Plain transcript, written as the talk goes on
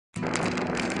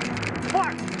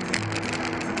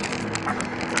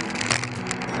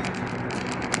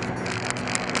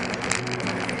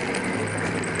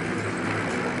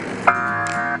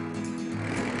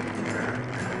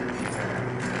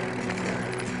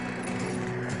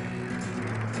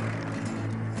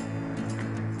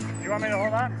want me to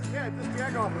hold on? Yeah, this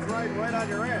jagoff is right on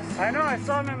your ass. I know, I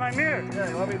saw him in my mirror. Yeah,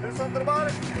 you want me to do something about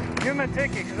it? Give him a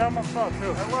ticket, because I almost fell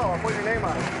too. I will. I'll put your name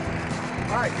on it.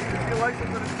 All right, you can see your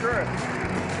license and insurance.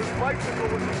 This bicycle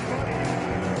was in front of you.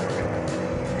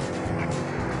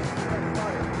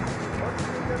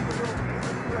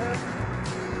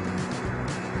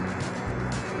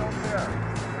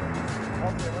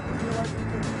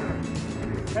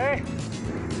 Hey,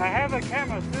 I have a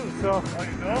camera too, so. Oh,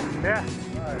 you do? Yeah.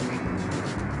 Alright.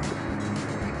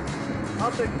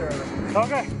 I'll take care of it.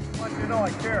 Okay. I want you to know I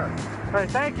care. All right,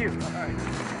 thank you. Alright.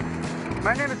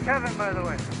 My name is Kevin, by the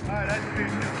way. Alright, nice to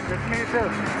meet you. Good to meet you too.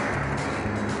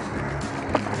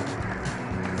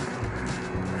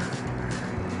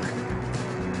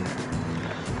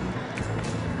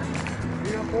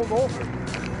 You got pulled over.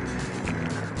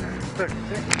 Look,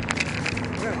 see?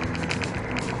 Yeah.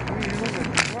 You're moving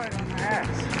right on my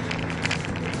ass.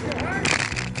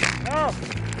 No.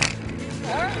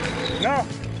 No.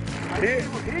 He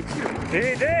hit you. He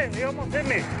did. He almost hit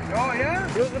me. Oh, yeah?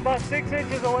 He was about 6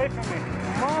 inches away from me.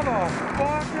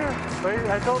 Motherfucker. But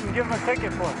I told him to give him a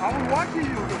ticket for it. I was watching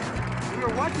you. We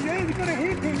were watching you. Hey, you're gonna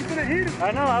hit him. You're gonna hit him.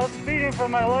 I know. I was speeding for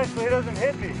my life so he doesn't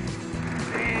hit me.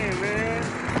 Damn, man.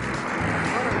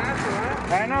 What an asshole,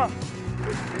 huh? I know.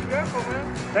 Be careful,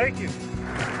 man. Thank you.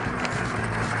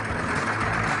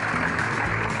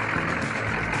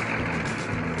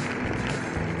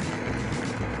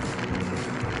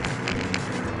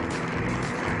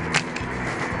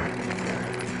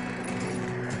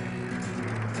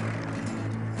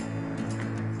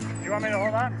 You want me to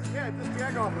hold on? Yeah, this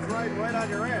jagoff is right on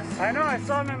your ass. I know, I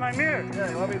saw him in my mirror. Yeah,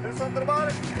 you want me to do something about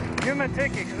it? Give him a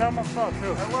ticket, because I almost fell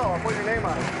too. I will. I'll put your name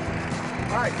on it.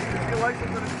 All right, you can see your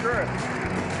license and insurance.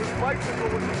 This bicycle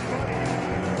was in front of you.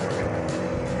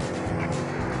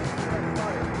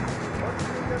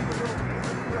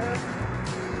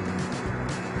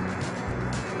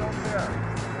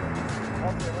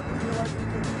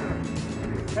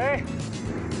 Hey,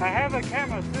 I have a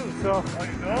camera too, so. Oh,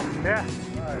 you do? Yeah.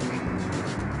 Alright.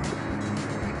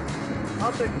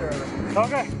 I'll take care of it.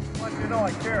 Okay. I want you to know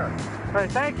I care. All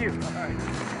right, thank you. Alright.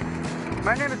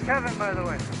 My name is Kevin, by the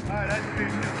way. Alright, nice to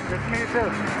meet you. Good to meet you too.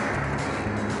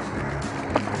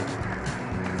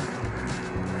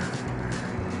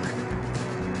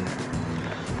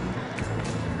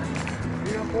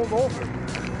 You got pulled over.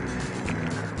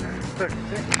 Look,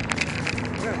 see?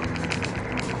 Yeah.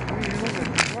 You're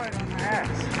moving right on my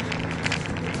ass.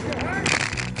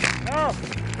 No.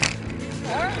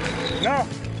 No.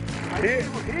 He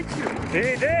hit you. He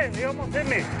did. He almost hit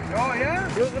me. Oh, yeah? He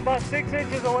was about 6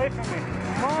 inches away from me.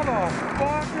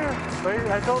 Motherfucker. But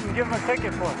I told him to give him a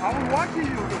ticket for it. I was watching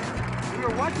you. We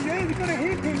were watching you. Hey, you're gonna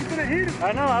hit him. You're gonna hit him.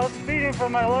 I know. I was speeding for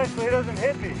my life so he doesn't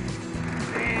hit me.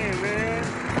 Damn, man.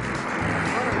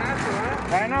 What an asshole,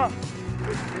 huh? I know.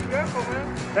 Be careful, man.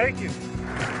 Thank you.